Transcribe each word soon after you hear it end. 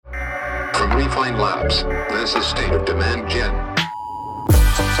From Refine Labs, this is State of Demand Gen.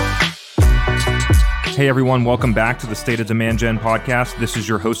 Hey everyone, welcome back to the State of Demand Gen podcast. This is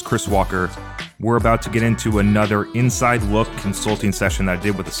your host, Chris Walker. We're about to get into another inside look consulting session that I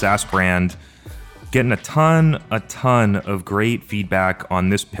did with a SaaS brand. Getting a ton of great feedback on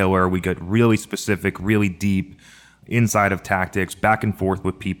this pillar. We get really specific, really deep inside of tactics, back and forth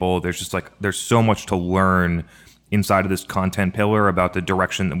with people. There's so much to learn inside of this content pillar about the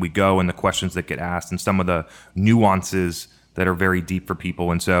direction that we go and the questions that get asked and some of the nuances that are very deep for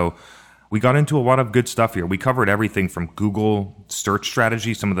people. And so we got into a lot of good stuff here. We covered everything from Google search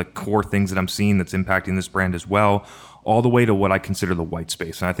strategy, some of the core things that I'm seeing that's impacting this brand as well, all the way to what I consider the white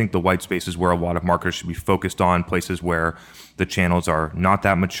space. And I think the white space is where a lot of marketers should be focused on, places where the channels are not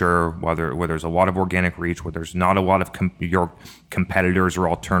that mature, where there's a lot of organic reach, where there's not a lot of your competitors or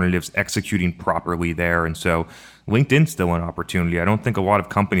alternatives executing properly there. And so LinkedIn's still an opportunity. I don't think a lot of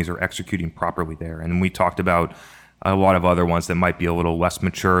companies are executing properly there. And we talked about a lot of other ones that might be a little less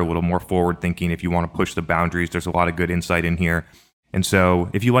mature, a little more forward thinking. If you want to push the boundaries, there's a lot of good insight in here. And so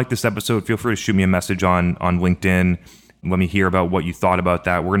if you like this episode, feel free to shoot me a message on LinkedIn. Let me hear about what you thought about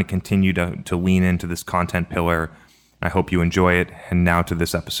that. We're going to continue to lean into this content pillar. I hope you enjoy it. And now to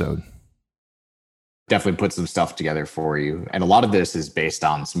this episode. Definitely put some stuff together for you. And a lot of this is based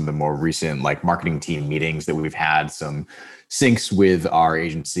on some of the more recent marketing team meetings that we've had, some syncs with our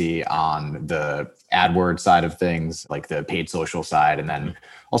agency on the AdWords side of things, like the paid social side, and then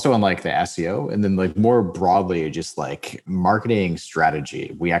also on the SEO, and then more broadly, just marketing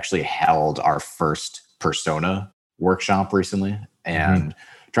strategy. We actually held our first persona workshop recently and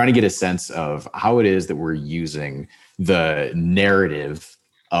trying to get a sense of how it is that we're using the narrative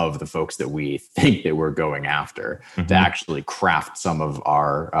of the folks that we think that we're going after to actually craft some of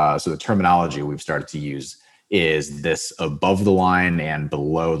our, so the terminology we've started to use is this above the line and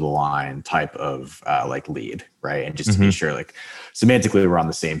below the line type of lead, right? And just to be sure, semantically, we're on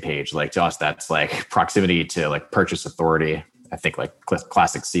the same page. To us, that's proximity to purchase authority. I think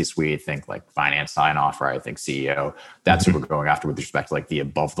classic C-suite, think finance sign off, right? I think CEO. That's what we're going after with respect to the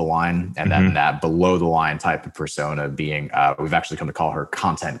above the line, and then that below the line type of persona being, we've actually come to call her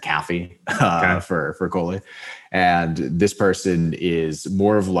Content Kathy for Coley. And this person is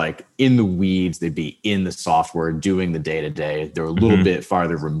more of in the weeds. They'd be in the software doing the day-to-day. They're a little bit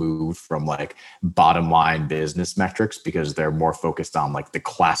farther removed from bottom line business metrics because they're more focused on the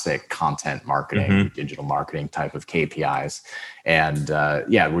classic content marketing, digital marketing type of KPIs. And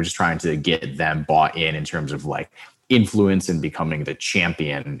we're just trying to get them bought in terms of influence and becoming the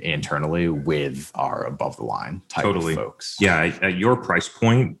champion internally with our above the line type of folks. Yeah, at your price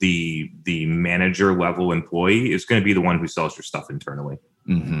point, the manager level employee is going to be the one who sells your stuff internally.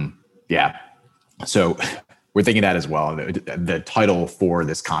 Yeah. So we're thinking that as well. The title for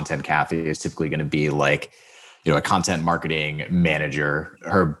this Content Kathy is typically going to be a content marketing manager.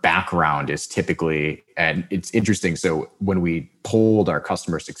 Her background is typically, and it's interesting. So when we polled our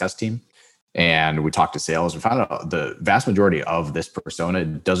customer success team, and we talked to sales, we found out the vast majority of this persona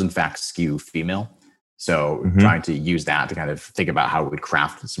does in fact skew female. So trying to use that to kind of think about how we'd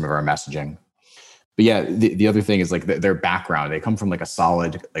craft some of our messaging. But yeah, the other thing is their background. They come from a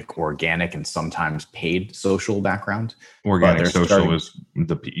solid organic and sometimes paid social background. Organic social is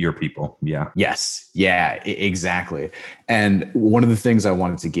your people. Yeah. Yes. Yeah, exactly. And one of the things I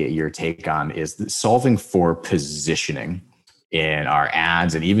wanted to get your take on is solving for positioning in our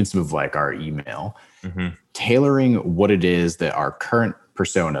ads and even some of our email, tailoring what it is that our current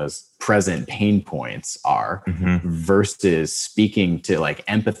personas present pain points are versus speaking to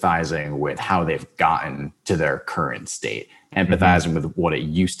empathizing with how they've gotten to their current state, empathizing with what it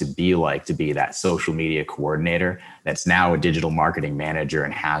used to be that social media coordinator that's now a digital marketing manager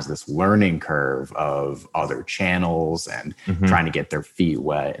and has this learning curve of other channels and trying to get their feet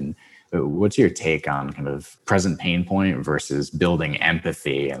wet. And what's your take on kind of present pain point versus building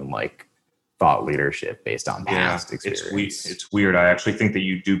empathy and thought leadership based on past experience? It's weird. I actually think that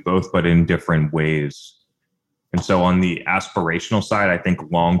you do both, but in different ways. And so on the aspirational side, I think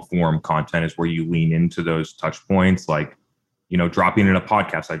long form content is where you lean into those touch points, dropping in a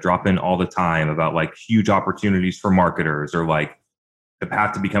podcast. I drop in all the time about huge opportunities for marketers or the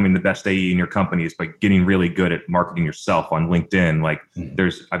path to becoming the best AE in your company is by getting really good at marketing yourself on LinkedIn.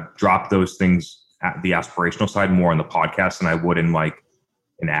 I've dropped those things at the aspirational side more on the podcast than I would in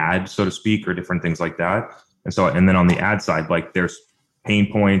an ad, so to speak, or different things like that. And then on the ad side, there's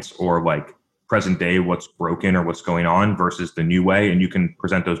pain points or present day, what's broken or what's going on versus the new way. And you can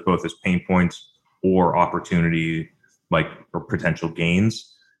present those both as pain points or opportunity, or potential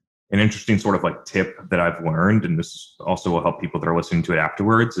gains. An interesting sort of tip that I've learned, and this also will help people that are listening to it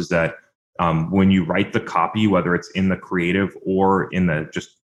afterwards, is that when you write the copy, whether it's in the creative or in the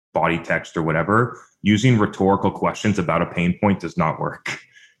just body text or whatever, using rhetorical questions about a pain point does not work.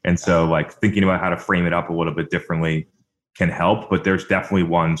 And so like thinking about how to frame it up a little bit differently can help. But there's definitely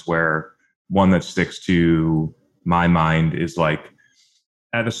ones where one that sticks to my mind is like,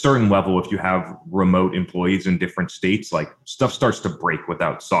 at a certain level, if you have remote employees in different states, like stuff starts to break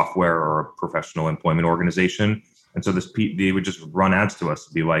without software or a professional employment organization. And so they would just run ads to us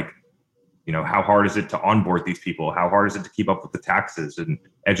to be like, you know, how hard is it to onboard these people? How hard is it to keep up with the taxes, and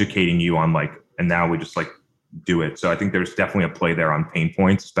educating you on like, and now we just like do it. So I think there's definitely a play there on pain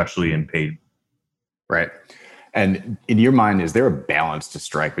points, especially in paid. Right. And in your mind, is there a balance to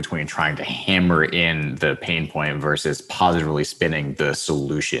strike between trying to hammer in the pain point versus positively spinning the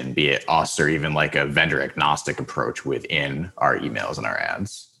solution, be it us or even like a vendor agnostic approach within our emails and our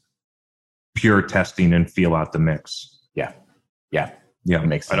ads? Pure testing and feel out the mix. Yeah.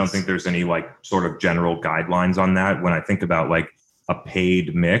 Makes sense. I don't think there's any like sort of general guidelines on that. When I think about like a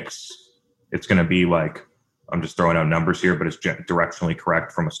paid mix, it's going to be like, I'm just throwing out numbers here, but it's directionally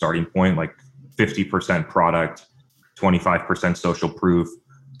correct from a starting point, like 50% product, 25% social proof,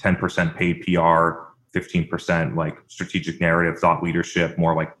 10% paid PR, 15% like strategic narrative, thought leadership,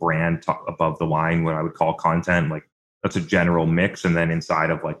 more like brand above the line, what I would call content. Like that's a general mix. And then inside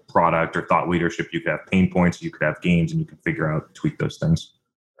of like product or thought leadership, you could have pain points, you could have gains, and you can figure out, tweak those things.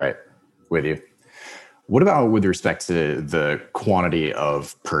 Right. With you. What about with respect to the quantity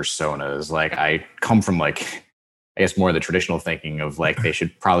of personas? Like I come from like, I guess more of the traditional thinking of like, they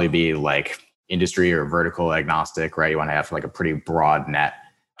should probably be like industry or vertical agnostic, right? You want to have like a pretty broad net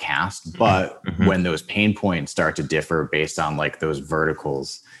cast. But when those pain points start to differ based on like those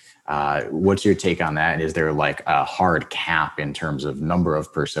verticals, what's your take on that? And is there like a hard cap in terms of number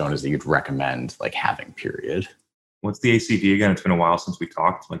of personas that you'd recommend like having, period? What's the ACV again? It's been a while since we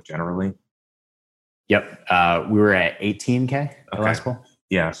talked, like generally. Yep. We were at 18K last call.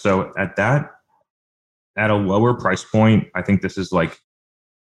 Yeah. So at a lower price point, I think this is like,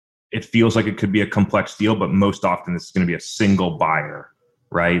 it feels like it could be a complex deal, but most often this is going to be a single buyer,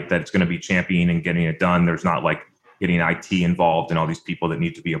 right? That's going to be championing and getting it done. There's not like getting IT involved and all these people that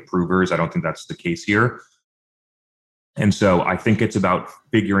need to be approvers. I don't think that's the case here. And so I think it's about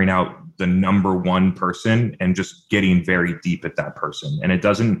figuring out the number one person and just getting very deep at that person. And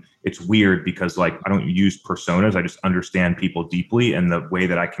it's weird because like, I don't use personas. I just understand people deeply, and the way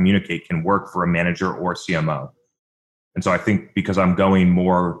that I communicate can work for a manager or a CMO. And so I think because I'm going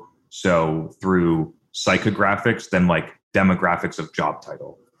more so through psychographics than like demographics of job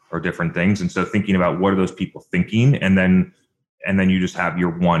title or different things. And so thinking about what are those people thinking, and then you just have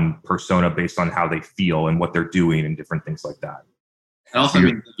your one persona based on how they feel and what they're doing and different things like that. It also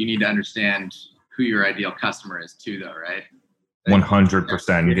means that you need to understand who your ideal customer is too, though, right?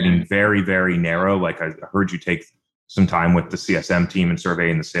 100%. Getting very, very narrow. Like I heard you take some time with the CSM team and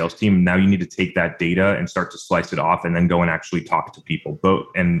surveying the sales team. Now you need to take that data and start to slice it off and then go and actually talk to people.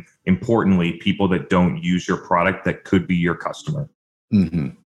 And importantly, people that don't use your product that could be your customer. Mm-hmm.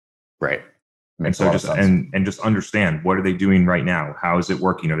 Right. And so just understand, what are they doing right now? How is it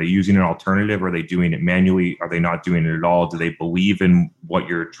working? Are they using an alternative? Are they doing it manually? Are they not doing it at all? Do they believe in what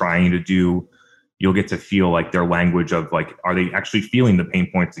you're trying to do? You'll get to feel like their language of like, are they actually feeling the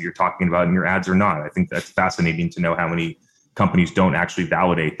pain points that you're talking about in your ads or not? I think that's fascinating to know how many companies don't actually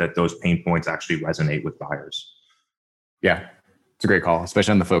validate that those pain points actually resonate with buyers. Yeah. It's a great call,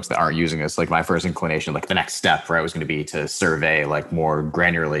 especially on the folks that aren't using this. Like my first inclination, like the next step, right, was going to be to survey like more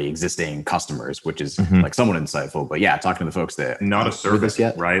granularly existing customers, which is like somewhat insightful. But yeah, talking to the folks that not a service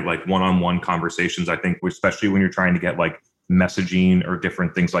yet, right? Like one-on-one conversations, I think, especially when you're trying to get like messaging or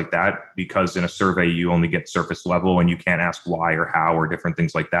different things like that, because in a survey, you only get surface level and you can't ask why or how or different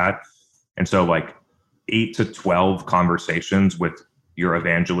things like that. And so like 8 to 12 conversations with your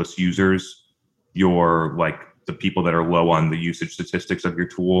evangelist users, your like the people that are low on the usage statistics of your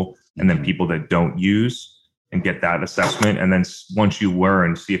tool, and then people that don't use, and get that assessment. And then once you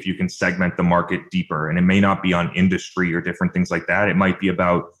learn, see if you can segment the market deeper. And it may not be on industry or different things like that. It might be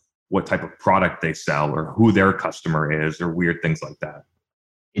about what type of product they sell or who their customer is or weird things like that.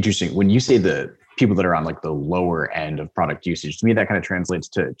 Interesting. When you say the people that are on like the lower end of product usage, to me, that kind of translates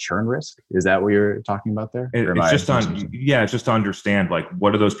to churn risk. Is that what you're talking about there? It's just to understand like,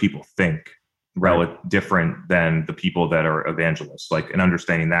 what do those people think? Different than the people that are evangelists, like, and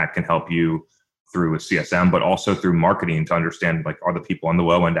understanding that can help you through a CSM, but also through marketing to understand like, are the people on the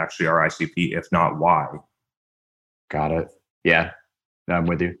low end actually our ICP? If not, why? Got it. Yeah, I'm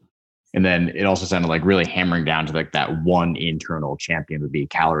with you. And then it also sounded like really hammering down to like that one internal champion would be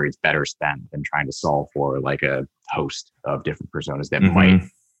calories better spent than trying to solve for like a host of different personas that might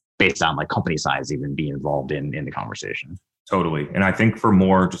based on like company size even be involved in the conversation. Totally. And I think for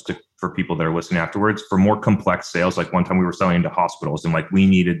people that are listening afterwards, for more complex sales, like one time we were selling into hospitals and like we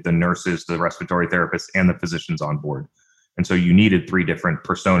needed the nurses, the respiratory therapists, and the physicians on board. And so you needed 3 different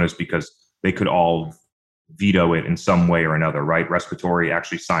personas because they could all veto it in some way or another, right? Respiratory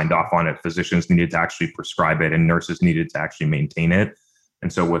actually signed off on it. Physicians needed to actually prescribe it and nurses needed to actually maintain it.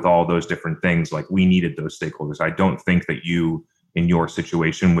 And so with all those different things, like we needed those stakeholders. I don't think that you, in your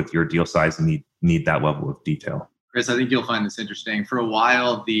situation with your deal size, need that level of detail. Chris, I think you'll find this interesting. For a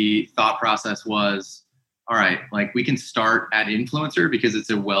while, the thought process was, all right, like we can start at influencer because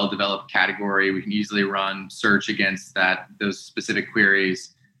it's a well-developed category. We can easily run search against those specific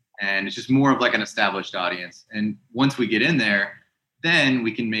queries. And it's just more of like an established audience. And once we get in there, then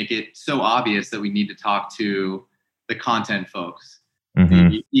we can make it so obvious that we need to talk to the content folks,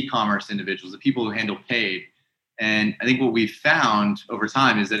 the e-commerce individuals, the people who handle paid. And I think what we've found over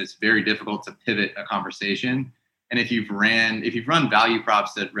time is that it's very difficult to pivot a conversation. And if you've run value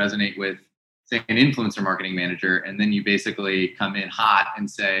props that resonate with, say, an influencer marketing manager, and then you basically come in hot and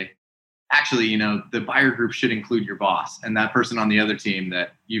say, actually, the buyer group should include your boss and that person on the other team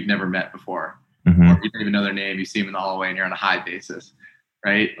that you've never met before, or you don't even know their name, you see them in the hallway and you're on a high basis,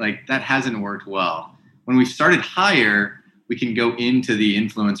 right? Like that hasn't worked well. When we started higher, we can go into the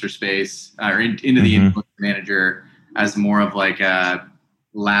influencer space or into the influencer manager as more of like a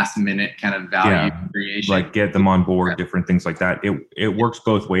last minute kind of value creation. Like get them on board, different things like that. It works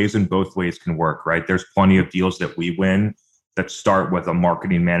both ways and both ways can work, right? There's plenty of deals that we win that start with a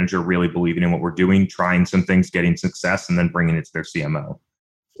marketing manager really believing in what we're doing, trying some things, getting success, and then bringing it to their CMO.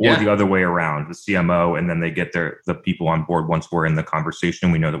 Or the other way around, the CMO, and then they get the people on board once we're in the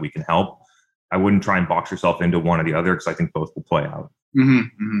conversation. We know that we can help. I wouldn't try and box yourself into one or the other because I think both will play out.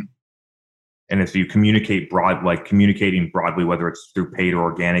 And if you communicating broadly, whether it's through paid or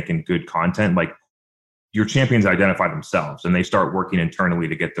organic and good content, like your champions identify themselves and they start working internally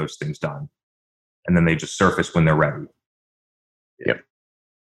to get those things done. And then they just surface when they're ready. Yep.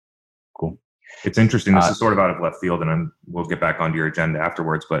 Cool. It's interesting. This is sort of out of left field and we'll get back onto your agenda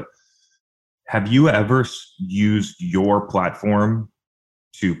afterwards, but have you ever used your platform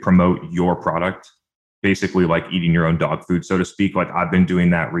to promote your product? Basically like eating your own dog food, so to speak. Like I've been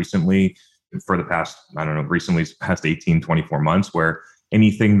doing that recently for the past, past 18, 24 months, where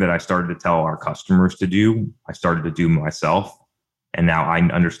anything that I started to tell our customers to do, I started to do myself. And now I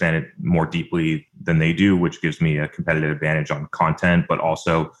understand it more deeply than they do, which gives me a competitive advantage on content, but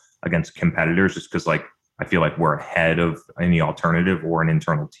also against competitors, just because like I feel like we're ahead of any alternative or an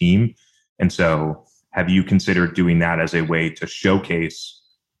internal team. And so have you considered doing that as a way to showcase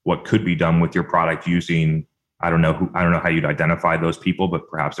what could be done with your product using, I don't know how you'd identify those people, but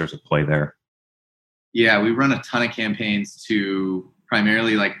perhaps there's a play there. Yeah, we run a ton of campaigns to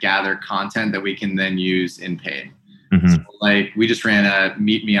primarily like gather content that we can then use in paid. So like we just ran a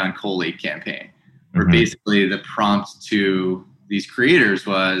Meet Me on Coley campaign where basically the prompt to these creators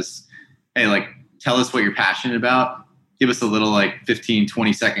was, hey, like tell us what you're passionate about. Give us a little like 15,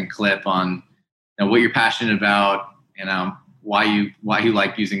 20-second clip on what you're passionate about, why you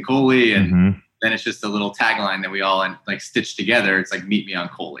like using Coley. And then it's just a little tagline that we all like stitch together. It's like Meet Me on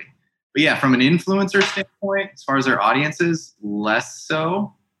Coley. But yeah, from an influencer standpoint, as far as our audiences, less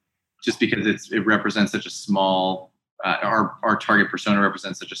so, just because it represents such a small, our target persona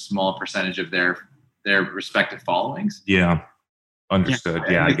represents such a small percentage of their respective followings. Yeah, understood.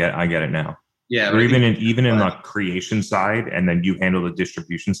 Yeah, I get it now. Yeah, or even in the creation side, and then you handle the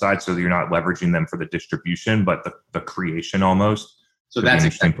distribution side, so that you're not leveraging them for the distribution, but the creation almost. So that's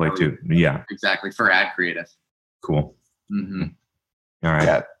interesting play too. Yeah, exactly, for ad creative. Cool. All right.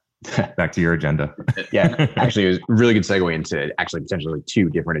 Yeah. Back to your agenda. Yeah, actually, it was a really good segue into actually potentially 2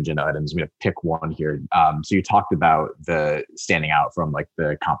 different agenda items. I'm going to pick one here. So you talked about the standing out from like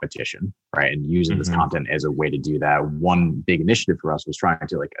the competition, right? And using this content as a way to do that. One big initiative for us was trying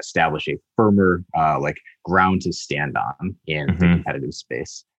to like establish a firmer like ground to stand on in the competitive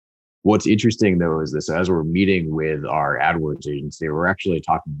space. What's interesting though is this: as we're meeting with our AdWords agency, we're actually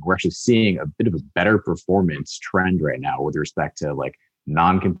seeing a bit of a better performance trend right now with respect to like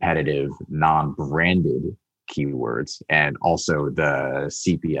non-competitive, non-branded keywords. And also the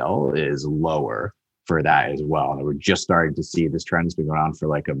CPL is lower for that as well. And we're just starting to see this trend has been going on for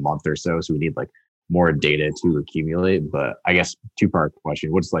like a month or so. So we need like more data to accumulate. But I guess 2-part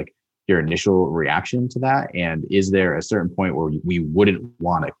question. What's like your initial reaction to that? And is there a certain point where we wouldn't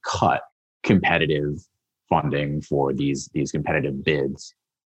want to cut competitive funding for these competitive bids?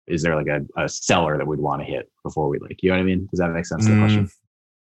 Is there like a seller that we'd want to hit before we you know what I mean? Does that make sense to the question?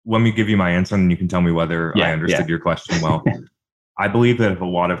 Let me give you my answer and you can tell me whether I understood your question well. I believe that if a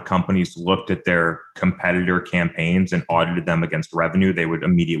lot of companies looked at their competitor campaigns and audited them against revenue, they would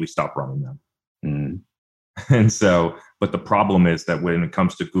immediately stop running them. Mm. And so, but the problem is that when it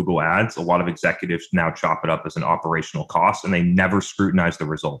comes to Google Ads, a lot of executives now chop it up as an operational cost and they never scrutinize the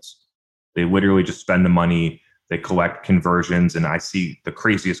results. They literally just spend the money, they collect conversions, and I see the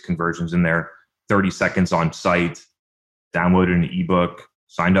craziest conversions in there. 30 seconds on site, downloaded an ebook,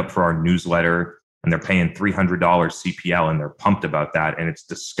 signed up for our newsletter, and they're paying $300 CPL and they're pumped about that. And it's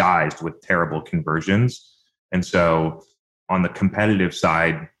disguised with terrible conversions. And so on the competitive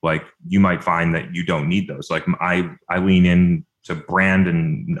side, like you might find that you don't need those. Like I lean in to brand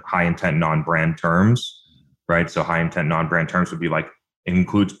and high intent non-brand terms, right? So high intent non-brand terms would be like, it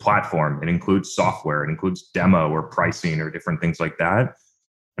includes platform, it includes software, it includes demo or pricing or different things like that.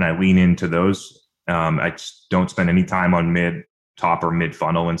 And I lean into those. I just don't spend any time on top or mid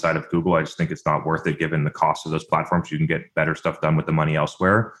funnel inside of Google. I just think it's not worth it given the cost of those platforms. You can get better stuff done with the money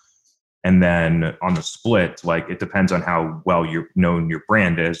elsewhere. And then on the split, like it depends on how well you're known your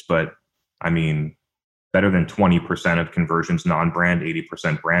brand is. But I mean, better than 20% of conversions non-brand,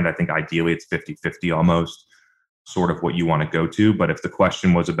 80% brand. I think ideally it's 50-50 almost, sort of what you want to go to. But if the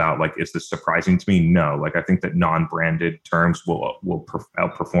question was about like, is this surprising to me? No. Like I think that non-branded terms will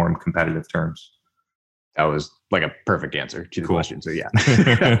outperform competitive terms. That was like a perfect answer to the question. So yeah,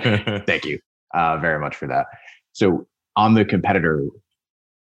 thank you very much for that. So on the competitor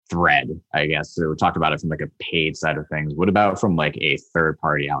thread, I guess, so we talked about it from like a paid side of things. What about from like a third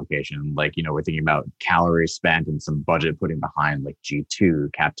party allocation? Like, you know, we're thinking about calories spent and some budget putting behind like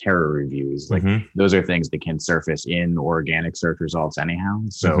G2, Capterra reviews. Like those are things that can surface in organic search results anyhow.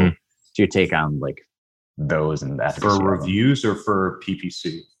 So do you take on like those and that for reviews or for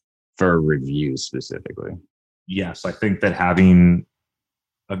PPC? For reviews specifically? Yes, I think that having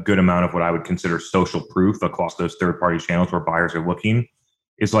a good amount of what I would consider social proof across those third-party channels where buyers are looking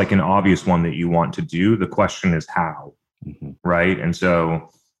is like an obvious one that you want to do. The question is how, right? And so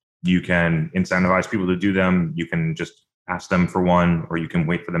you can incentivize people to do them. You can just ask them for one, or you can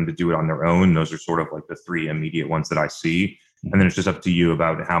wait for them to do it on their own. Those are sort of like the three immediate ones that I see. And then it's just up to you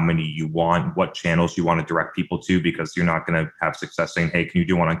about how many you want, what channels you want to direct people to, because you're not going to have success saying, hey, can you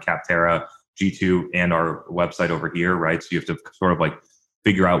do one on Capterra, G2, and our website over here, right? So you have to sort of like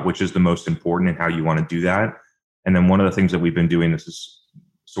figure out which is the most important and how you want to do that. And then one of the things that we've been doing, this is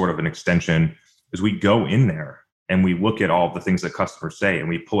sort of an extension, is we go in there and we look at all of the things that customers say and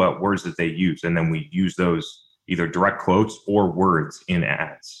we pull out words that they use. And then we use those either direct quotes or words in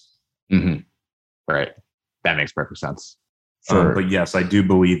ads. Right. That makes perfect sense. But yes, I do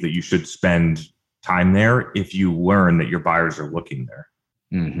believe that you should spend time there if you learn that your buyers are looking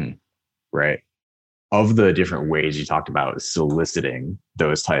there. Right. Of the different ways you talked about soliciting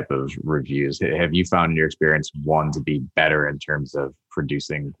those type of reviews, have you found in your experience one to be better in terms of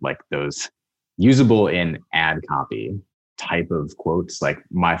producing like those usable in ad copy type of quotes? Like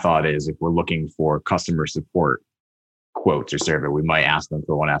my thought is if we're looking for customer support quotes or survey, we might ask them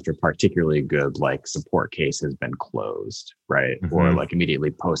for one after particularly good like support case has been closed, right? Or like immediately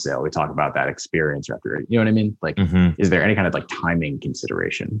post sale, we talk about that experience after, you know what I mean? Like, is there any kind of like timing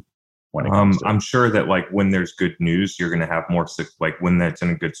consideration when it comes to I'm sure that like when there's good news, you're going to have more, like when that's in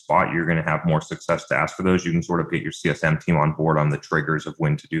a good spot, you're going to have more success to ask for those. You can sort of get your CSM team on board on the triggers of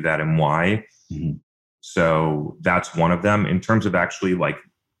when to do that and why. So that's one of them. In terms of actually like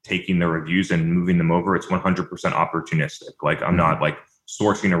taking the reviews and moving them over, it's 100% opportunistic. Like I'm not like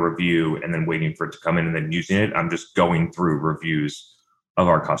sourcing a review and then waiting for it to come in and then using it. I'm just going through reviews of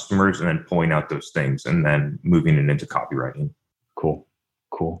our customers and then pulling out those things and then moving it into copywriting. Cool.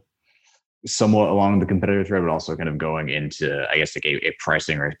 Somewhat along the competitor thread, but also kind of going into, I guess, like a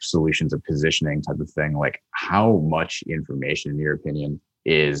pricing or solutions of positioning type of thing. Like how much information, in your opinion,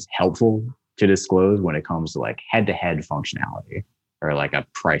 is helpful to disclose when it comes to like head-to-head functionality or like a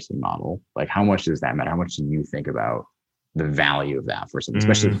pricing model? Like how much does that matter? How much do you think about the value of that for some,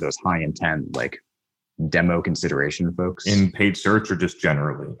 especially for those high intent, like demo consideration folks? In paid search or just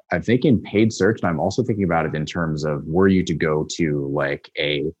generally? I think in paid search, and I'm also thinking about it in terms of were you to go to like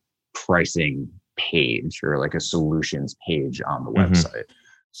a pricing page or like a solutions page on the website.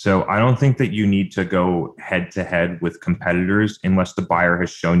 So I don't think that you need to go head to head with competitors unless the buyer has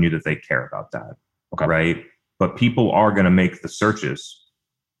shown you that they care about that. Right. But people are going to make the searches,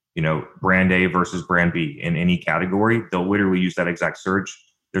 you know, brand A versus brand B in any category. They'll literally use that exact search.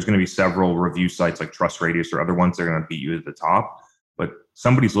 There's going to be several review sites like TrustRadius or other ones that are going to beat you at the top. But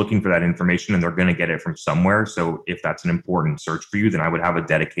somebody's looking for that information and they're going to get it from somewhere. So if that's an important search for you, then I would have a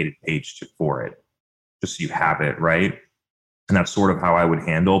dedicated page for it, just so you have it, right? And that's sort of how I would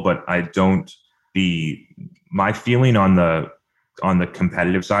handle. But my feeling on the on the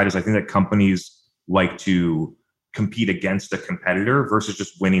competitive side is I think that companies like to compete against a competitor versus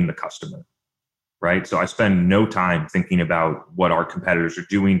just winning the customer, right? So I spend no time thinking about what our competitors are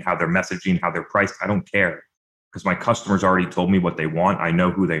doing, how they're messaging, how they're priced. I don't care because my customers already told me what they want. I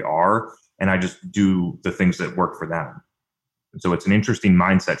know who they are, and I just do the things that work for them. And so it's an interesting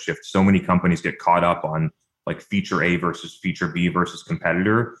mindset shift. So many companies get caught up on like feature A versus feature B versus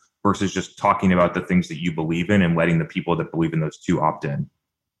competitor versus just talking about the things that you believe in and letting the people that believe in those two opt in.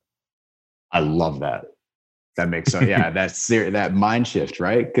 I love that. That makes sense. Yeah, that mind shift,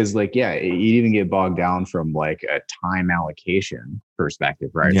 right? Because like, yeah, you even get bogged down from like a time allocation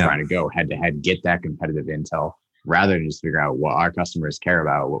perspective, right? Yeah. Trying to go head to head, get that competitive intel rather than just figure out what our customers care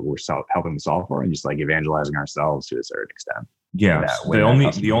about, what we're helping them solve for, and just like evangelizing ourselves to a certain extent. Yeah,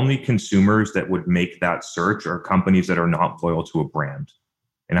 the only consumers that would make that search are companies that are not loyal to a brand.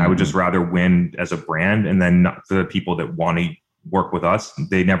 And I would just rather win as a brand, and then not the people that want to work with us,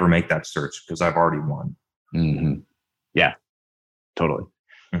 they never make that search because I've already won. Yeah, totally.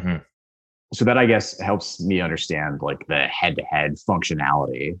 So that I guess helps me understand like the head-to-head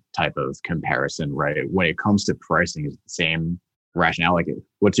functionality type of comparison, right? When it comes to pricing, is the same rationale. Like,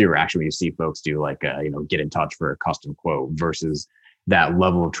 what's your reaction when you see folks do like get in touch for a custom quote versus that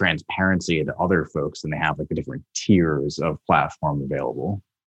level of transparency to other folks, and they have like the different tiers of platform available?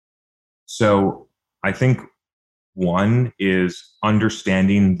 So I think one is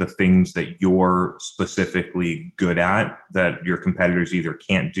understanding the things that you're specifically good at that your competitors either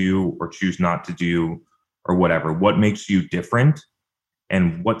can't do or choose not to do or whatever. What makes you different,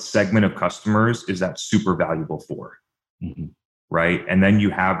 and what segment of customers is that super valuable for? Right. And then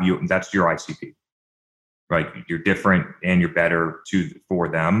that's your ICP, right? You're different and you're better for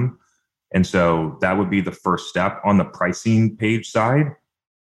them. And so that would be the first step. On the pricing page side,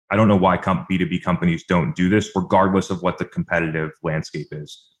 I don't know why B2B companies don't do this, regardless of what the competitive landscape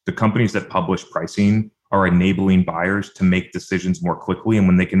is. The companies that publish pricing are enabling buyers to make decisions more quickly. And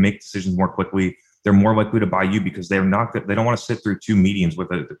when they can make decisions more quickly, they're more likely to buy you because they don't want to sit through 2 meetings with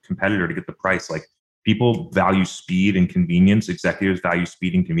a competitor to get the price. Like, people value speed and convenience. Executives value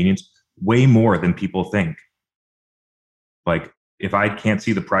speed and convenience way more than people think. Like, if I can't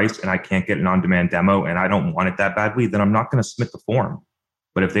see the price and I can't get an on-demand demo and I don't want it that badly, then I'm not going to submit the form.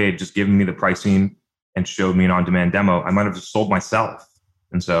 But if they had just given me the pricing and showed me an on-demand demo, I might have just sold myself.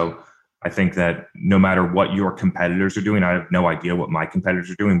 And so I think that no matter what your competitors are doing, I have no idea what my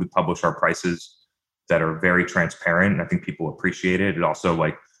competitors are doing. We publish our prices that are very transparent, and I think people appreciate it. It also,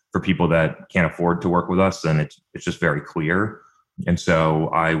 like, for people that can't afford to work with us, then it's just very clear. And so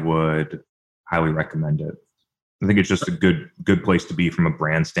I would highly recommend it. I think it's just a good place to be from a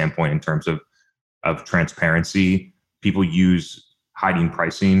brand standpoint in terms of transparency. People use hiding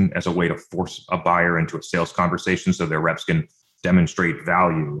pricing as a way to force a buyer into a sales conversation so their reps can demonstrate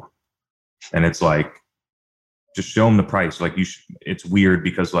value. And it's like, just show them the price. Like, it's weird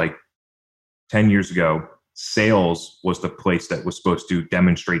because like 10 years ago, sales was the place that was supposed to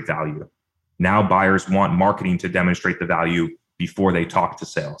demonstrate value. Now buyers want marketing to demonstrate the value before they talk to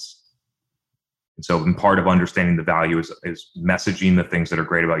sales. And so part of understanding the value is messaging the things that are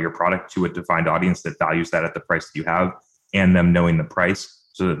great about your product to a defined audience that values that at the price that you have, and them knowing the price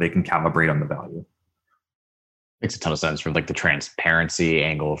so that they can calibrate on the value. Makes a ton of sense from like the transparency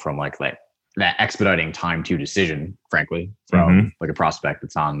angle, from like that expediting time to decision, frankly, from like a prospect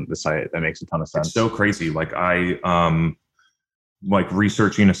that's on the site. That makes a ton of sense. It's so crazy. Like, I like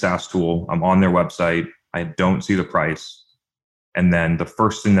researching a SaaS tool. I'm on their website. I don't see the price. And then the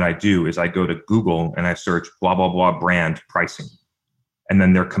first thing that I do is I go to Google and I search blah, blah, blah brand pricing. And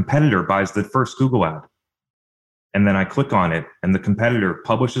then their competitor buys the first Google ad. And then I click on it, and the competitor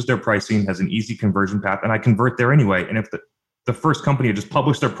publishes their pricing, has an easy conversion path, and I convert there anyway. And if the first company had just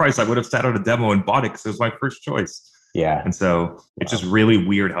published their price, I would have sat out a demo and bought it because it was my first choice. Yeah. And so it's just really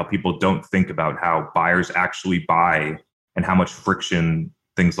weird how people don't think about how buyers actually buy and how much friction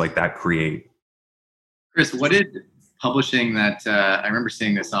things like that create. Chris, what did publishing that, I remember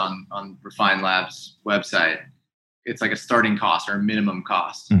seeing this on Refine Labs website. It's like a starting cost or a minimum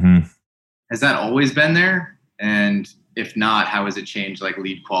cost. Has that always been there? And if not, how has it changed like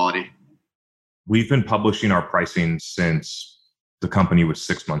lead quality? We've been publishing our pricing since the company was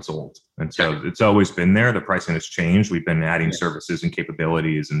 6 months old. And so it's always been there. The pricing has changed. We've been adding services and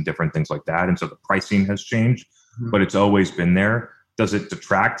capabilities and different things like that. And so the pricing has changed, but it's always been there. Does it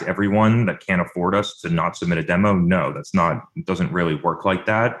detract everyone that can't afford us to not submit a demo? No, it doesn't really work like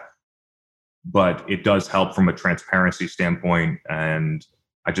that. But it does help from a transparency standpoint. And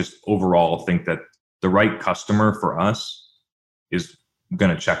I just overall think that the right customer for us is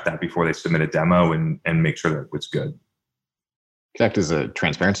going to check that before they submit a demo and make sure that it's good. act as a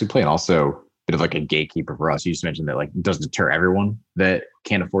transparency play and also a bit of like a gatekeeper for us. You just mentioned that like it doesn't deter everyone that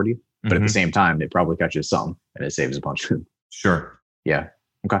can't afford you, but at the same time, it probably catches some and it saves a bunch. Sure. Yeah.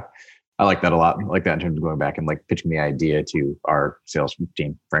 Okay. I like that a lot. I like that in terms of going back and like pitching the idea to our sales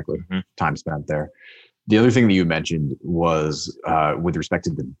team, frankly, time spent there. The other thing that you mentioned was with respect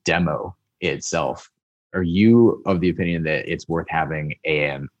to the demo itself. Are you of the opinion that it's worth having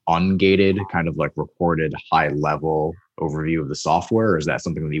an ungated kind of like recorded high level overview of the software? Or is that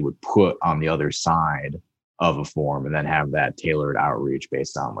something that you would put on the other side of a form and then have that tailored outreach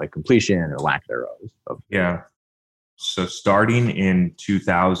based on like completion or lack thereof? Yeah. So starting in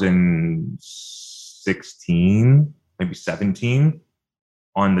 2016, maybe 17,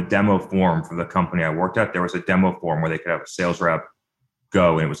 on the demo form for the company I worked at, there was a demo form where they could have a sales rep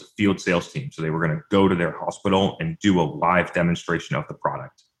go, and it was a field sales team. So they were going to go to their hospital and do a live demonstration of the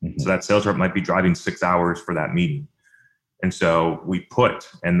product. So that sales rep might be driving 6 hours for that meeting. And so we put,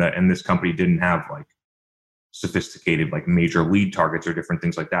 and this company didn't have like sophisticated, like major lead targets or different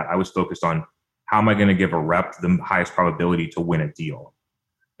things like that. I was focused on how am I going to give a rep the highest probability to win a deal?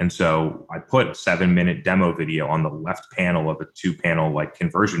 And so I put a 7-minute demo video on the left panel of a 2-panel like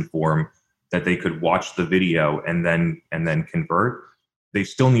conversion form that they could watch the video and then convert. They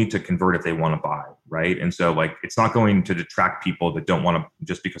still need to convert if they want to buy, right? And so like it's not going to detract people that don't want to,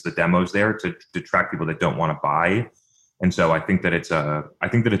 just because the demo's there, to detract people that don't want to buy. And so I think that it's a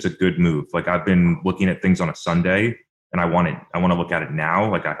good move. Like I've been looking at things on a Sunday and I want to look at it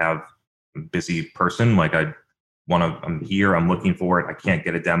now. Like I have a busy person, like I'm here, I'm looking for it. I can't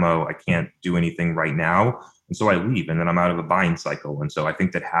get a demo. I can't do anything right now. And so I leave and then I'm out of a buying cycle. And so I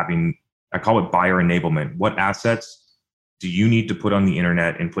think that I call it buyer enablement. What assets do you need to put on the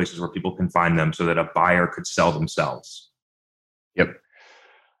internet in places where people can find them so that a buyer could sell themselves? Yep.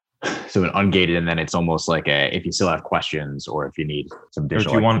 So an ungated, and then it's almost like if you still have questions or if you need some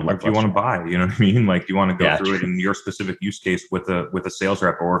additional, or if you want to buy, you know what I mean? Like you want to go through it in your specific use case with a sales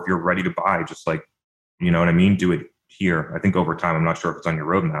rep, or if you're ready to buy, just like, you know what I mean? Do it here. I think over time, I'm not sure if it's on your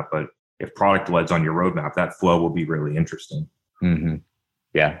roadmap, but if product led's on your roadmap, that flow will be really interesting.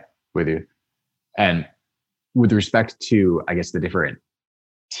 Yeah, with you. And with respect to, I guess, the different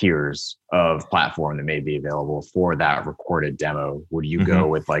tiers of platform that may be available for that recorded demo, would you go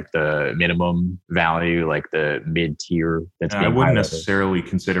with like the minimum value, like the mid-tier? I wouldn't necessarily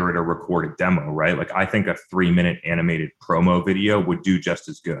consider it a recorded demo, right? Like I think a 3-minute animated promo video would do just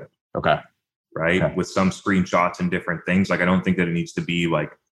as good. Okay. Right. Okay. With some screenshots and different things. Like I don't think that it needs to be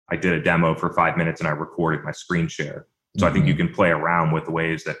like I did a demo for 5 minutes and I recorded my screen share. So I think you can play around with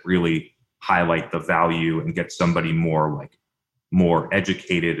ways that really highlight the value and get somebody more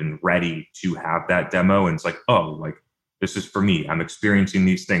educated and ready to have that demo. And it's like, oh, like this is for me. I'm experiencing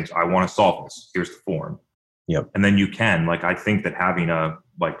these things. I want to solve this. Here's the form. Yep. And then you can, like, I think that having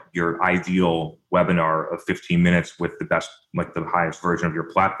your ideal webinar of 15 minutes with the best, like the highest version of your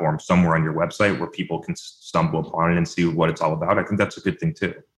platform somewhere on your website where people can stumble upon it and see what it's all about. I think that's a good thing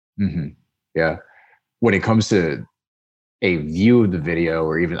too. Yeah. When it comes to a view of the video,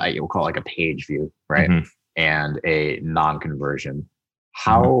 or even we'll call it like a page view, right? And a non-conversion,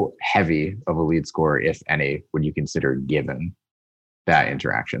 how heavy of a lead score, if any, would you consider given that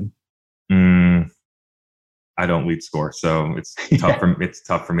interaction? I don't lead score, so it's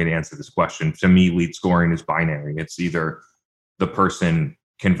tough for me to answer this question. To me, lead scoring is binary. It's either the person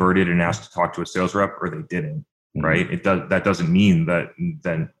converted and asked to talk to a sales rep, or they didn't. Right? That doesn't mean that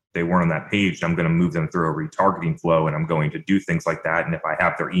then they weren't on that page. I'm going to move them through a retargeting flow, and I'm going to do things like that. And if I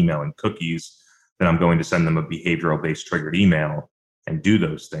have their email and cookies, then I'm going to send them a behavioral based triggered email and do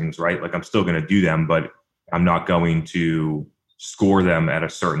those things. Right? Like I'm still going to do them, but I'm not going to score them at a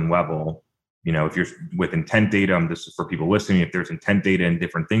certain level. You know, if you're with intent data, this is for people listening, if there's intent data and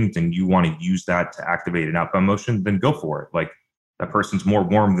different things and you want to use that to activate an outbound motion, then go for it. Like that person's more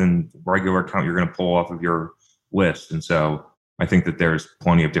warm than regular account you're going to pull off of your list. And so I think that there's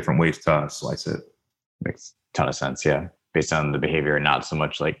plenty of different ways to slice it. Makes a ton of sense. Yeah. Based on the behavior and not so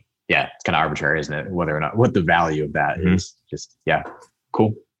much like, yeah, it's kind of arbitrary, isn't it? Whether or not what the value of that is. Just, yeah,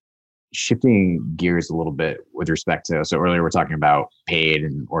 cool. Shifting gears a little bit with respect to, so earlier we're talking about paid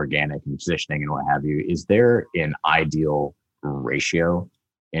and organic and positioning and what have you. Is there an ideal ratio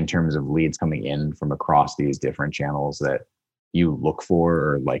in terms of leads coming in from across these different channels that you look for,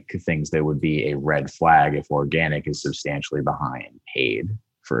 or like things that would be a red flag if organic is substantially behind paid,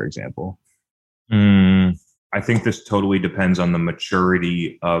 for example? I think this totally depends on the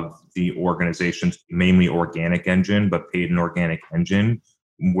maturity of the organization's mainly organic engine, but paid and organic engine,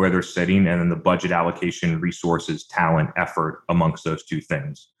 where they're sitting, and then the budget allocation, resources, talent, effort amongst those two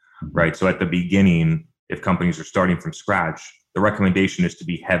things, right? So at the beginning, if companies are starting from scratch, the recommendation is to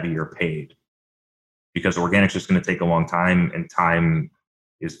be heavier paid, because organic's just going to take a long time, and time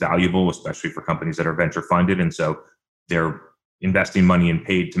is valuable, especially for companies that are venture funded. And so they're investing money in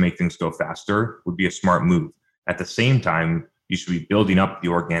paid to make things go faster would be a smart move. At the same time, you should be building up the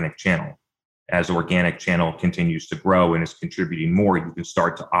organic channel. As organic channel continues to grow and is contributing more, you can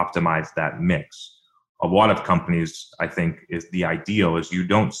start to optimize that mix. A lot of companies, I think, is the ideal is you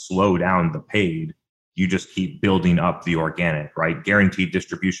don't slow down the paid, you just keep building up the organic, right? Guaranteed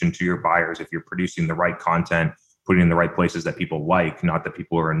distribution to your buyers if you're producing the right content, putting in the right places that people like, not that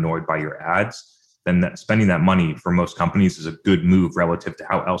people are annoyed by your ads, then spending that money for most companies is a good move relative to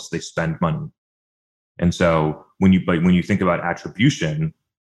how else they spend money. And so when you think about attribution,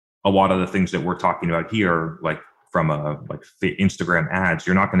 a lot of the things that we're talking about here, like from Instagram ads,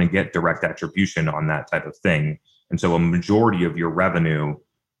 you're not going to get direct attribution on that type of thing. And so a majority of your revenue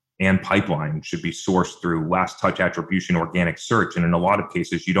and pipeline should be sourced through last touch attribution, organic search. And in a lot of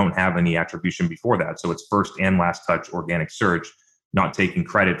cases, you don't have any attribution before that. So it's first and last touch organic search, not taking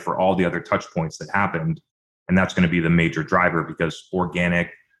credit for all the other touch points that happened. And that's going to be the major driver, because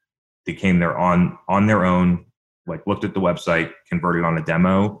organic, they came there on their own, like looked at the website, converted on a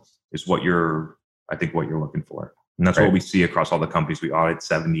demo is what you're looking for. And that's what we see across all the companies we audit.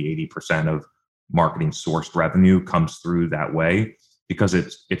 70-80% of marketing sourced revenue comes through that way, because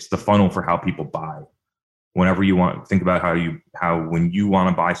it's the funnel for how people buy. Whenever you want, think about how when you want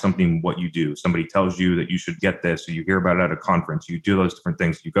to buy something, what you do. Somebody tells you that you should get this, or you hear about it at a conference, you do those different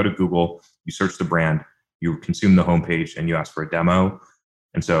things. You go to Google, you search the brand, you consume the homepage, and you ask for a demo.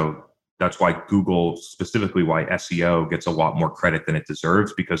 And so that's why Google, specifically why SEO gets a lot more credit than it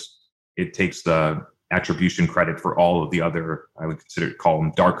deserves, because it takes the attribution credit for all of the other, I would call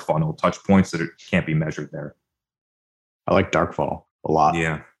them dark funnel touch points that can't be measured there. I like dark funnel a lot.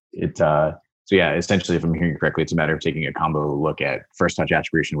 Yeah. So yeah, essentially, if I'm hearing you correctly, it's a matter of taking a combo look at first touch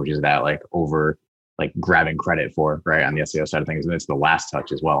attribution, which is that grabbing credit for, right, on the SEO side of things. And it's the last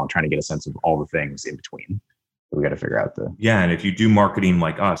touch as well, and trying to get a sense of all the things in between. We got to figure out Yeah. And if you do marketing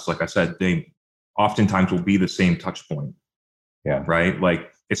like us, like I said, they oftentimes will be the same touch point. Yeah. Right.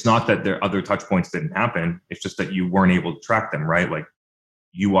 Like, it's not that their other touch points didn't happen. It's just that you weren't able to track them, right? Like,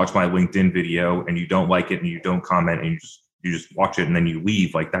 you watch my LinkedIn video and you don't like it and you don't comment and you just watch it and then you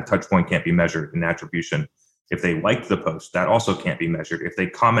leave. Like, that touch point can't be measured in attribution. If they liked the post, that also can't be measured. If they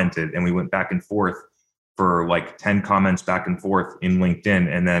commented and we went back and forth for like 10 comments back and forth in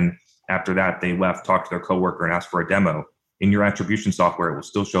LinkedIn, and then after that they left, talked to their coworker and asked for a demo, in your attribution software, it will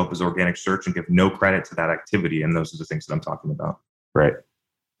still show up as organic search and give no credit to that activity. And those are the things that I'm talking about. Right.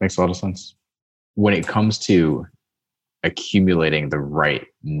 Makes a lot of sense. When it comes to accumulating the right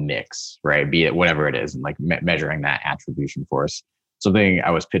mix, right, be it whatever it is, and like measuring that attribution for us, something I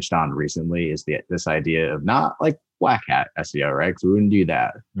was pitched on recently is this idea of not like black hat SEO, right? Because we wouldn't do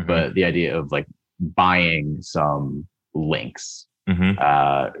that, but the idea of like buying some links.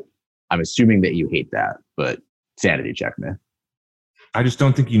 I'm assuming that you hate that, but sanity check me. I just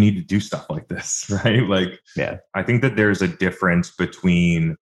don't think you need to do stuff like this, right? Like, yeah, I think that there's a difference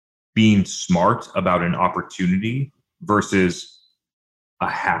between being smart about an opportunity versus a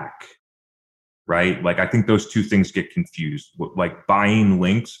hack, right? Like, I think those two things get confused. Like, buying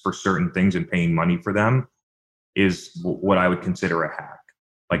links for certain things and paying money for them is what I would consider a hack.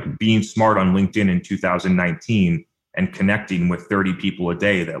 Like, being smart on LinkedIn in 2019 and connecting with 30 people a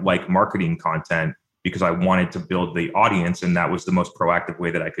day that like marketing content because I wanted to build the audience, and that was the most proactive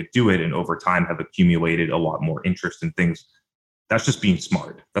way that I could do it, and over time have accumulated a lot more interest in things. That's just being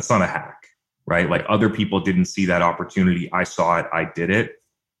smart. That's not a hack, right? Like, other people didn't see that opportunity. I saw it, I did it.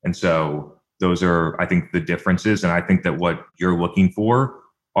 And so those are, I think, the differences. And I think that what you're looking for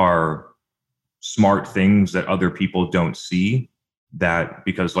are smart things that other people don't see, that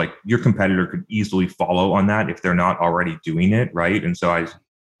because like your competitor could easily follow on that if they're not already doing it, right? And so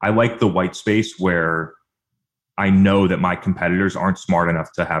I like the white space where I know that my competitors aren't smart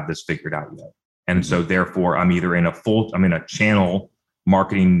enough to have this figured out yet. And so therefore I'm either in a channel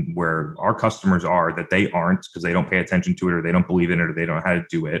marketing where our customers are that they aren't, because they don't pay attention to it, or they don't believe in it, or they don't know how to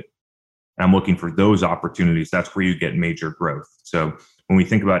do it. And I'm looking for those opportunities. That's where you get major growth. So when we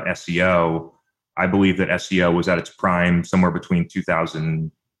think about SEO, I believe that SEO was at its prime somewhere between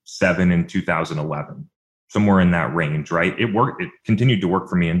 2007 and 2011. Somewhere in that range, right? It worked. It continued to work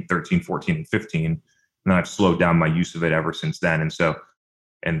for me in 13, 14, and 15. And then I've slowed down my use of it ever since then. And so,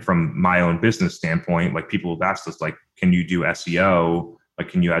 and from my own business standpoint, like, people have asked us, like, can you do SEO? Like,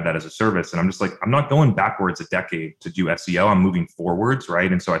 can you add that as a service? And I'm just like, I'm not going backwards a decade to do SEO. I'm moving forwards,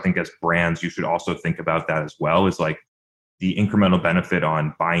 right? And so I think as brands, you should also think about that as well, is like the incremental benefit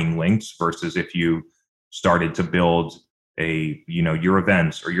on buying links versus if you started to build your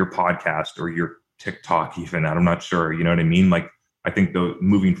events or your podcast or your TikTok even. I'm not sure. You know what I mean? Like, I think the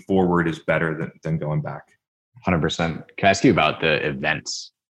moving forward is better than going back. 100%. Can I ask you about the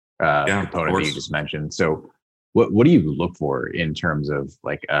events component that you just mentioned? So what do you look for in terms of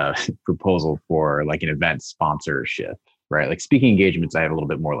like a proposal for like an event sponsorship, right? Like speaking engagements, I have a little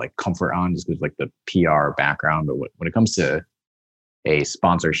bit more like comfort on just because like the PR background, but when it comes to a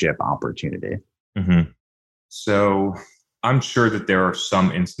sponsorship opportunity. Mm-hmm. So I'm sure that there are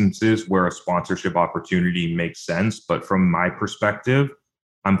some instances where a sponsorship opportunity makes sense, but from my perspective,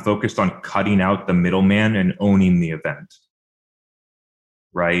 I'm focused on cutting out the middleman and owning the event,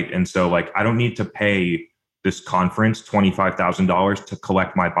 right? And so like, I don't need to pay this conference $25,000 to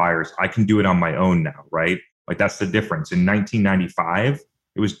collect my buyers. I can do it on my own now, right? Like that's the difference. In 1995,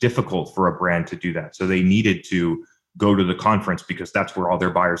 it was difficult for a brand to do that. So they needed to go to the conference because that's where all their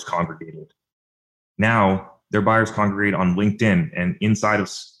buyers congregated. Now their buyers congregate on LinkedIn and inside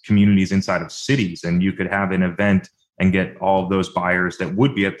of communities, inside of cities. And you could have an event and get all of those buyers that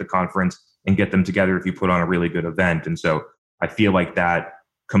would be at the conference and get them together if you put on a really good event. And so I feel like that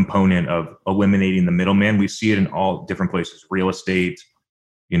component of eliminating the middleman, we see it in all different places, real estate,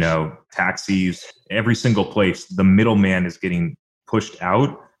 taxis, every single place, the middleman is getting pushed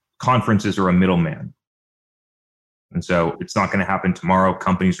out. Conferences are a middleman. And so it's not going to happen tomorrow.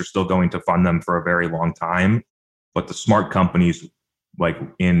 Companies are still going to fund them for a very long time. But the smart companies, like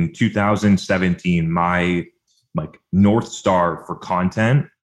in 2017, my North Star for content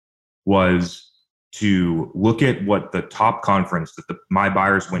was to look at what the top conference that my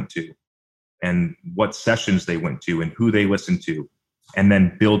buyers went to and what sessions they went to and who they listened to, and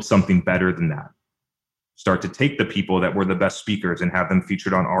then build something better than that. Start to take the people that were the best speakers and have them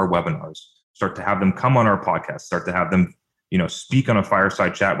featured on our webinars. Start to have them come on our podcast. Start to have them, speak on a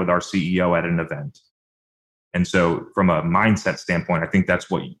fireside chat with our CEO at an event. And so from a mindset standpoint, I think that's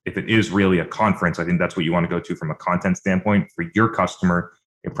what, if it is really a conference, I think that's what you want to go to from a content standpoint. For your customer,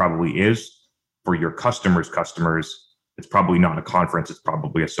 it probably is. For your customers, it's probably not a conference. It's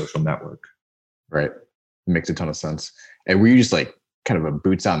probably a social network. Right. It makes a ton of sense. And were you just like kind of a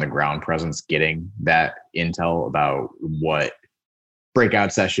boots on the ground presence getting that intel about what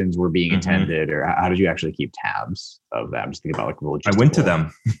breakout sessions were being attended, or how did you actually keep tabs of that? I'm just thinking about like I went to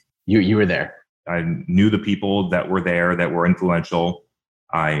them. You were there. I knew the people that were there that were influential.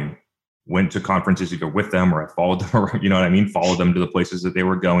 I went to conferences either with them or I followed them, or, followed them to the places that they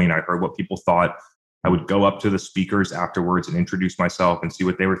were going. I heard what people thought. I would go up to the speakers afterwards and introduce myself and see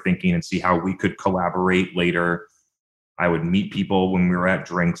what they were thinking and see how we could collaborate later. I would meet people when we were at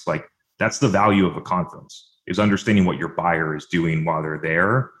drinks. Like that's the value of a conference, is understanding what your buyer is doing while they're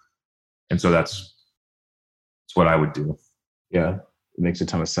there. And so that's what I would do. Yeah, it makes a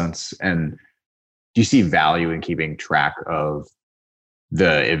ton of sense. And do you see value in keeping track of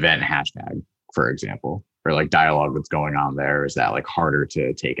the event hashtag, for example, or like dialogue that's going on there? Is that like harder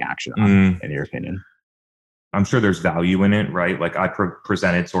to take action on, in your opinion? I'm sure there's value in it, right? Like I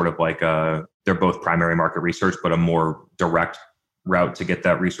presented sort of like they're both primary market research, but a more direct route to get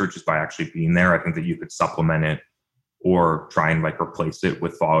that research is by actually being there. I think that you could supplement it or try and like replace it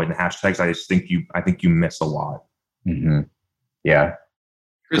with following the hashtags. I think you miss a lot. Mm-hmm. Yeah.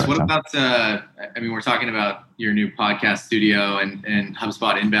 Chris, what about, we're talking about your new podcast studio and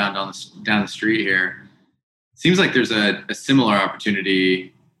HubSpot Inbound down the street here. Seems like there's a similar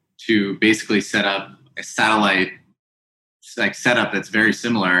opportunity to basically set up a satellite setup that's very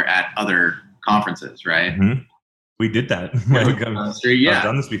similar at other conferences, right? Mm-hmm. We did that. I've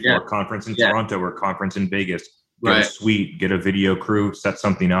done this before. Yeah. Conference in Toronto or conference in Vegas. Get Right. a suite, get a video crew, set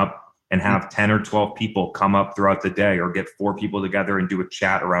something up, and have 10 or 12 people come up throughout the day, or get 4 people together and do a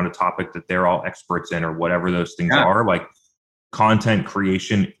chat around a topic that they're all experts in, or whatever those things are. Like content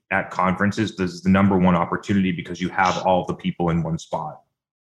creation at conferences is the number one opportunity because you have all the people in one spot.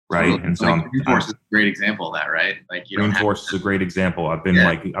 Right. Totally. And so Dreamforce is a great example of that, right? Like Dreamforce is a great example. I've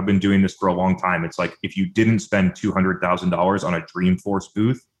been doing this for a long time. It's like, if you didn't spend $200,000 on a Dreamforce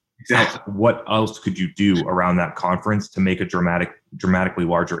booth, exactly. What else could you do around that conference to make a dramatically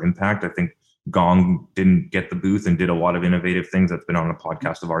larger impact? I think Gong didn't get the booth and did a lot of innovative things that's been on a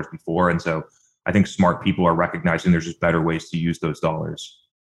podcast of ours before. And so I think smart people are recognizing there's just better ways to use those dollars.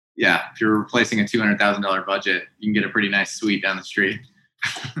 Yeah. If you're replacing a $200,000 budget, you can get a pretty nice suite down the street.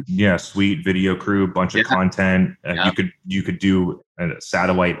 Yeah. Suite, video crew, bunch of content. You could do a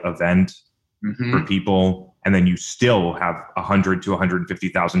satellite event for people. And then you still have $100,000 to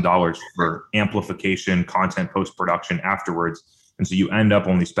 $150,000 for amplification, content post-production afterwards. And so you end up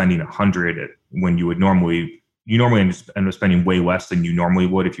only spending $100 when you would normally end up spending way less than you normally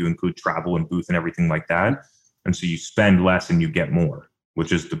would if you include travel and booth and everything like that. And so you spend less and you get more,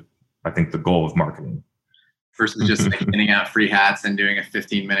 which is I think the goal of marketing. Versus just like handing out free hats and doing a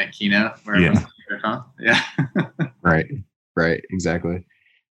 15-minute keynote where everyone's on. Yeah. Right. Exactly.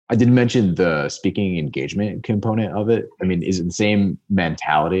 I didn't mention the speaking engagement component of it. I mean, is it the same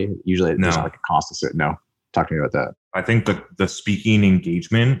mentality? Usually there's not like a cost to it. No. Talk to me about that. I think the speaking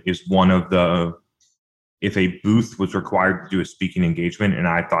engagement is one of the, if a booth was required to do a speaking engagement and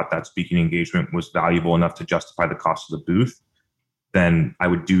I thought that speaking engagement was valuable enough to justify the cost of the booth, then I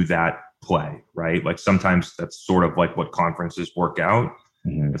would do that play, right? Like sometimes that's sort of like what conferences work out.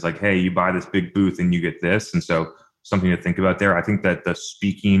 Mm-hmm. It's like, hey, you buy this big booth and you get this. And so something to think about there. I think that the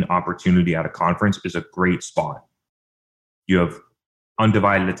speaking opportunity at a conference is a great spot. You have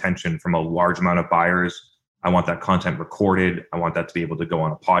undivided attention from a large amount of buyers. I want that content recorded. I want that to be able to go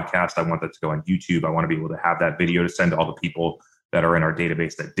on a podcast. I want that to go on YouTube. I want to be able to have that video to send to all the people that are in our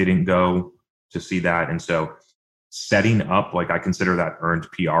database that didn't go to see that. And so setting up, like I consider that earned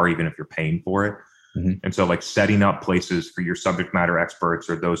PR, even if you're paying for it. Mm-hmm. And so like setting up places for your subject matter experts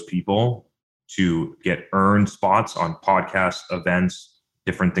or those people to get earned spots on podcasts, events,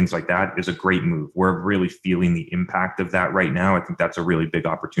 different things like that is a great move. We're really feeling the impact of that right now. I think that's a really big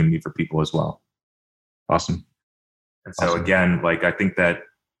opportunity for people as well. Awesome. And so again, like I think that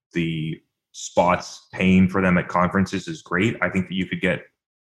the spots paying for them at conferences is great. I think that you could get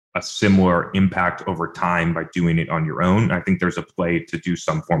a similar impact over time by doing it on your own. I think there's a play to do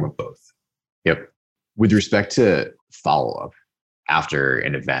some form of both. Yep. With respect to follow-up after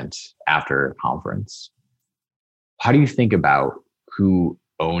an event, after a conference, how do you think about who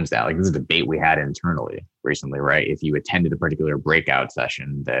owns that? Like this is a debate we had internally recently, right? If you attended a particular breakout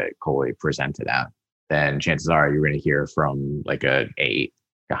session that Coley presented at, then chances are you're going to hear from like a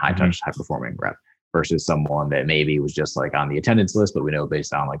high touch, high performing rep versus someone that maybe was just like on the attendance list, but we know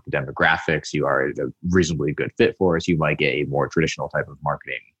based on like the demographics, you are a reasonably good fit for us. You might get a more traditional type of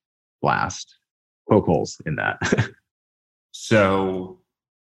marketing blast. Poke holes in that. So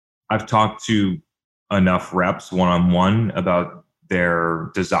I've talked to enough reps one-on-one about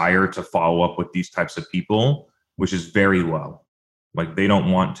their desire to follow up with these types of people, which is very low. Like they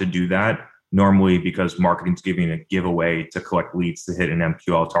don't want to do that normally because marketing's giving a giveaway to collect leads to hit an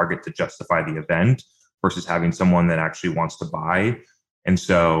MQL target to justify the event versus having someone that actually wants to buy. And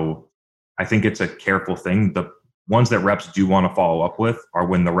so I think it's a careful thing. The ones that reps do want to follow up with are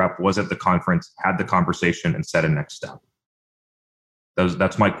when the rep was at the conference, had the conversation, and set a next step.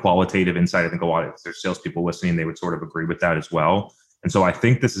 That's my qualitative insight. I think a lot of, if there's salespeople listening, they would sort of agree with that as well. And so I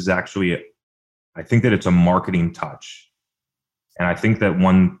think this is actually, I think that it's a marketing touch. And I think that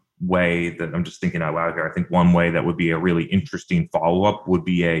one way that I'm just thinking out loud here, I think one way that would be a really interesting follow-up would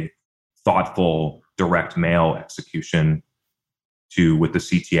be a thoughtful direct mail execution with the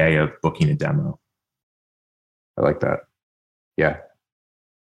CTA of booking a demo. I like that. Yeah.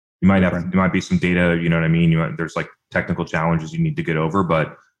 You might have, there might be some data, you know what I mean? There's like technical challenges you need to get over,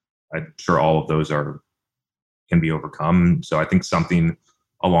 but I'm sure all of those can be overcome. So I think something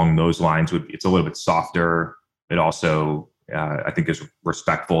along those lines it's a little bit softer. It also, I think is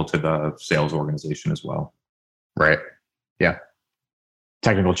respectful to the sales organization as well. Right. Yeah.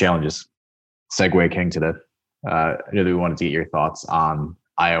 Technical challenges. Segue king today. I know that we wanted to get your thoughts on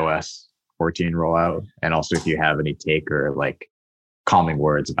iOS 14 rollout, and also if you have any take or like calming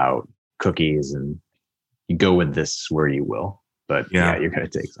words about cookies, and you go with this where you will, but yeah you're going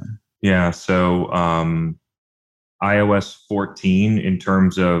to take some. Yeah. So iOS 14 in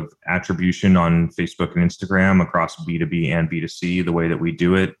terms of attribution on Facebook and Instagram across B2B and B2C, the way that we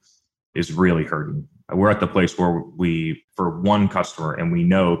do it is really hurting. We're at the place where for one customer, and we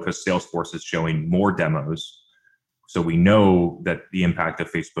know because Salesforce is showing more demos, so we know that the impact of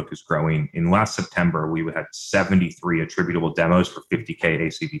Facebook is growing. In last September, we had 73 attributable demos for 50K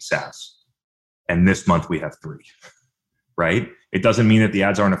ACV SaaS. And this month we have 3, right? It doesn't mean that the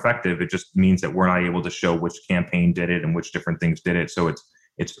ads aren't effective. It just means that we're not able to show which campaign did it and which different things did it. So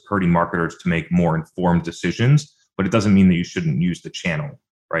it's hurting marketers to make more informed decisions, but it doesn't mean that you shouldn't use the channel,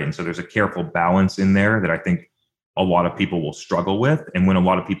 right? And so there's a careful balance in there that I think a lot of people will struggle with. And when a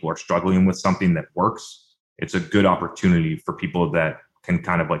lot of people are struggling with something that works, it's a good opportunity for people that can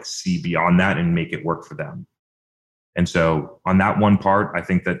kind of like see beyond that and make it work for them. And so on that one part, I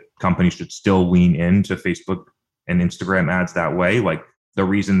think that companies should still lean into Facebook and Instagram ads that way. Like the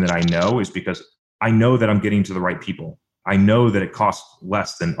reason that I know is because I know that I'm getting to the right people. I know that it costs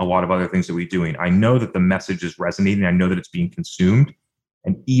less than a lot of other things that we're doing. I know that the message is resonating. I know that it's being consumed.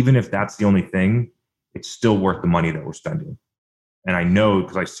 And even if that's the only thing, it's still worth the money that we're spending. And I know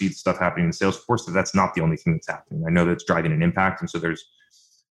because I see stuff happening in Salesforce that that's not the only thing that's happening. I know that it's driving an impact. And so there's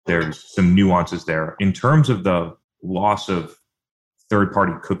there's some nuances there. In terms of the loss of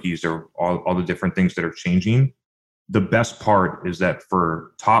third-party cookies or all the different things that are changing, the best part is that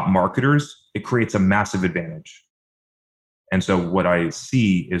for top marketers, it creates a massive advantage. And so what I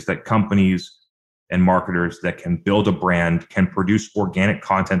see is that companies and marketers that can build a brand, can produce organic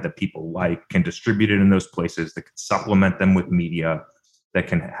content that people like, can distribute it in those places, that can supplement them with media, that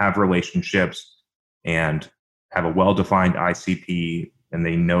can have relationships and have a well-defined ICP, and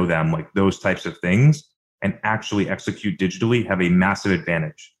they know them, like those types of things, and actually execute digitally have a massive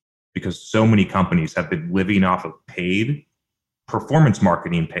advantage, because so many companies have been living off of paid, performance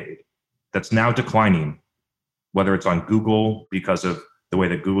marketing paid, that's now declining, whether it's on Google because of the way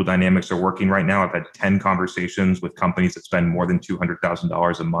that Google Dynamics are working right now. I've had 10 conversations with companies that spend more than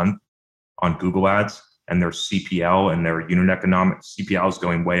 $200,000 a month on Google ads, and their CPL and their unit economics, CPL is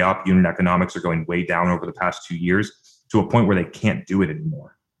going way up, unit economics are going way down over the past 2 years, to a point where they can't do it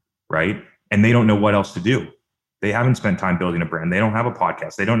anymore, right? And they don't know what else to do. They haven't spent time building a brand. They don't have a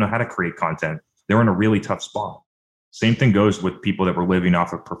podcast. They don't know how to create content. They're in a really tough spot. Same thing goes with people that were living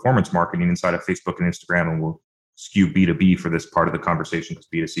off of performance marketing inside of Facebook and Instagram, and we'll skew B2B for this part of the conversation because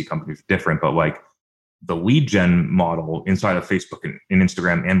B2C companies are different. But like the lead gen model inside of Facebook and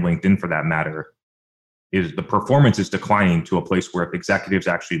Instagram and LinkedIn, for that matter, is the performance is declining to a place where if executives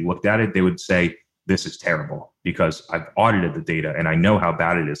actually looked at it, they would say, this is terrible, because I've audited the data and I know how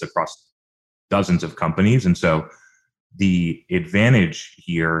bad it is across dozens of companies. And so the advantage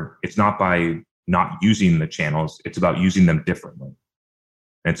here, it's not by not using the channels, it's about using them differently.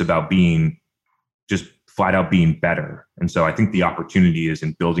 And it's about being just flat out being better. And so I think the opportunity is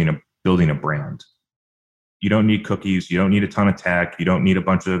in building a brand. You don't need cookies, you don't need a ton of tech, you don't need a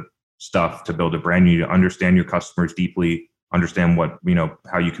bunch of stuff to build a brand. You need to understand your customers deeply, understand what,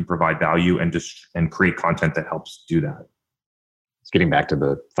 how you can provide value, and create content that helps do that. It's getting back to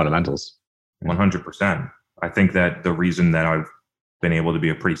the fundamentals. 100%. I think that the reason that I've been able to be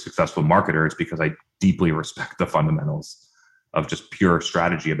a pretty successful marketer is because I deeply respect the fundamentals of just pure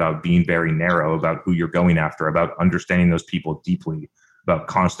strategy, about being very narrow, about who you're going after, about understanding those people deeply, about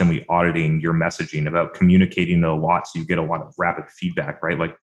constantly auditing your messaging, about communicating a lot so you get a lot of rapid feedback, right?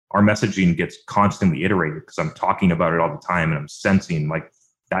 Like our messaging gets constantly iterated because I'm talking about it all the time and I'm sensing like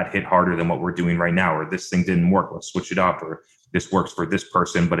that hit harder than what we're doing right now, or this thing didn't work, let's switch it up, or this works for this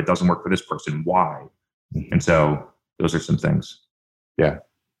person, but it doesn't work for this person. Why? And so those are some things. Yeah.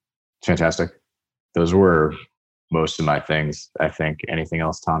 Fantastic. Those were most of my things, I think. Anything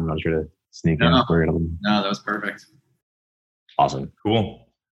else, Tom? I was going to sneak in. No, that was perfect. Awesome. Cool.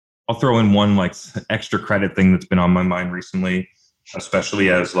 I'll throw in one like extra credit thing that's been on my mind recently, especially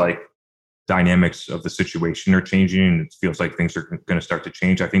as like dynamics of the situation are changing and it feels like things are going to start to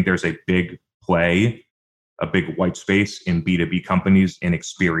change. I think there's a big play, a big white space in B2B companies in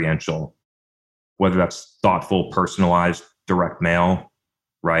experiential, whether that's thoughtful, personalized, direct mail,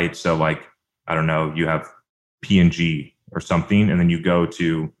 right? So like, I don't know, you have P&G or something, and then you go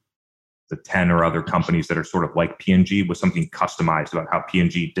to the 10 or other companies that are sort of like P&G with something customized about how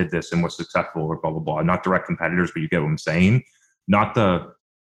P&G did this and was successful, or blah, blah, blah. Not direct competitors, but you get what I'm saying. Not the,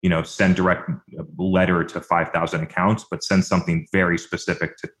 send direct letter to 5,000 accounts, but send something very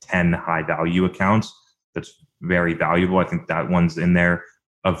specific to 10 high value accounts that's very valuable. I think that one's in there.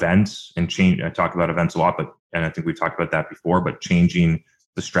 Events and change. I talk about events a lot, and I think we've talked about that before, but changing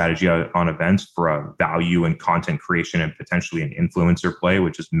the strategy on events for a value and content creation and potentially an influencer play,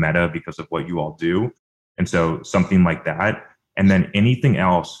 which is meta because of what you all do. And so something like that. And then anything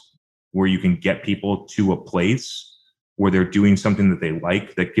else where you can get people to a place where they're doing something that they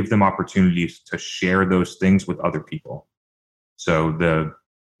like, that give them opportunities to share those things with other people. So the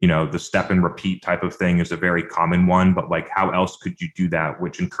step and repeat type of thing is a very common one, but like how else could you do that,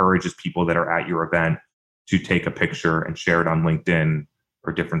 which encourages people that are at your event to take a picture and share it on LinkedIn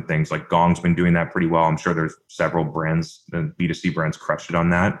or different things. Like Gong's been doing that pretty well. I'm sure there's several brands, the B2C brands crushed it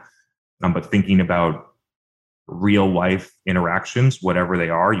on that. But thinking about real life interactions, whatever they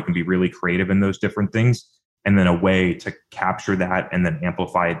are, you can be really creative in those different things. And then a way to capture that and then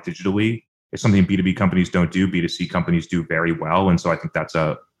amplify it digitally is something B2B companies don't do. B2C companies do very well. And so I think that's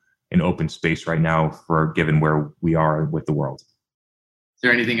an open space right now for given where we are with the world. Is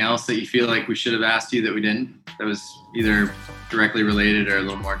there anything else that you feel like we should have asked you that we didn't, that was either directly related or a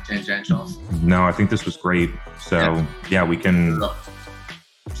little more tangential? No, I think this was great. So yeah, we can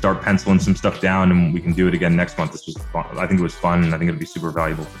start penciling some stuff down and we can do it again next month. This was fun. I think it was fun. And I think it'll be super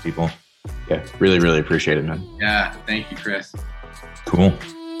valuable for people. Yeah, really, really appreciate it, man. Yeah, thank you, Chris. Cool.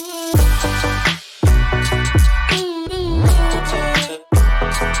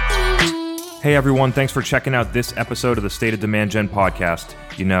 Hey everyone, thanks for checking out this episode of the State of Demand Gen podcast.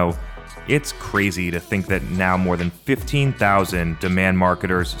 You know, it's crazy to think that now more than 15,000 demand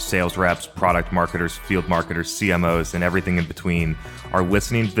marketers, sales reps, product marketers, field marketers, CMOs, and everything in between are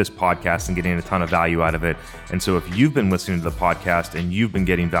listening to this podcast and getting a ton of value out of it. And so if you've been listening to the podcast and you've been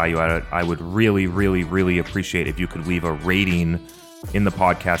getting value out of it, I would really, really, really appreciate if you could leave a rating in the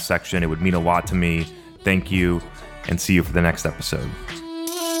podcast section. It would mean a lot to me. Thank you, and see you for the next episode.